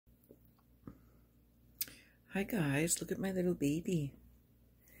Hi guys, look at my little baby.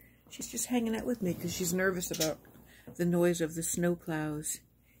 She's just hanging out with me because she's nervous about the noise of the snow plows.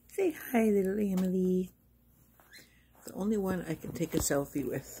 Say hi, little Emily. The only one I can take a selfie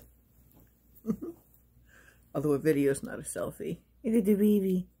with. Although a video is not a selfie. Hey, little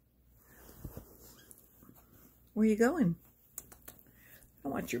baby. Where are you going? I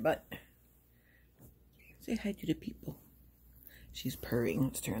want your butt. Say hi to the people. She's purring.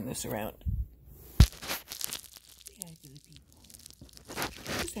 Let's turn this around. Say hi to the people.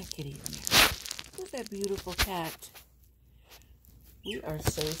 Who's that kitty in there? Who's that beautiful cat? We are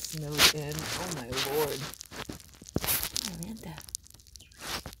so snowed in. Oh my lord. Miranda.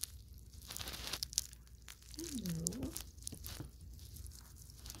 Hello.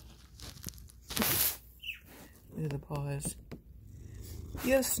 Look at the paws.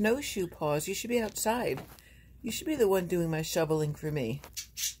 You have snowshoe paws. You should be outside. You should be the one doing my shoveling for me.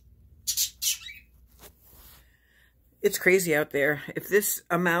 It's crazy out there. If this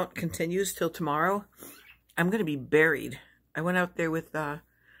amount continues till tomorrow, I'm going to be buried. I went out there with a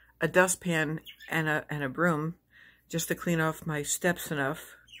dustpan and a broom just to clean off my steps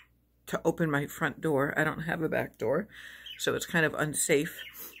enough to open my front door. I don't have a back door, so it's kind of unsafe.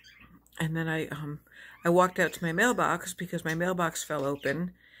 And then I walked out to my mailbox because my mailbox fell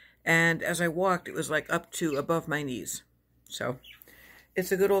open. And as I walked, it was like up to above my knees. So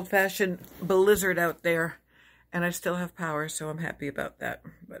it's a good old-fashioned blizzard out there. And I still have power, so I'm happy about that.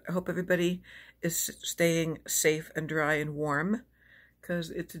 But I hope everybody is staying safe and dry and warm, because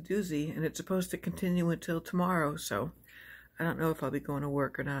it's a doozy, and it's supposed to continue until tomorrow. So I don't know if I'll be going to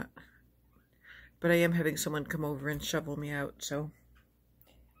work or not. But I am having someone come over and shovel me out, so.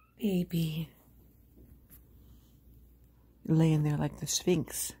 Baby. You're laying there like the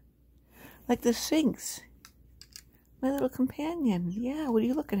Sphinx. Like the Sphinx. My little companion. Yeah, what are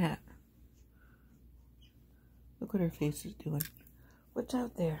you looking at? Look what her face is doing. What's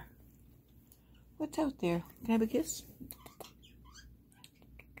out there? What's out there? Can I have a kiss?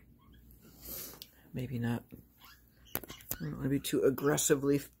 Maybe not. I don't want to be too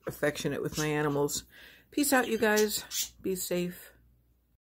aggressively affectionate with my animals. Peace out, you guys. Be safe.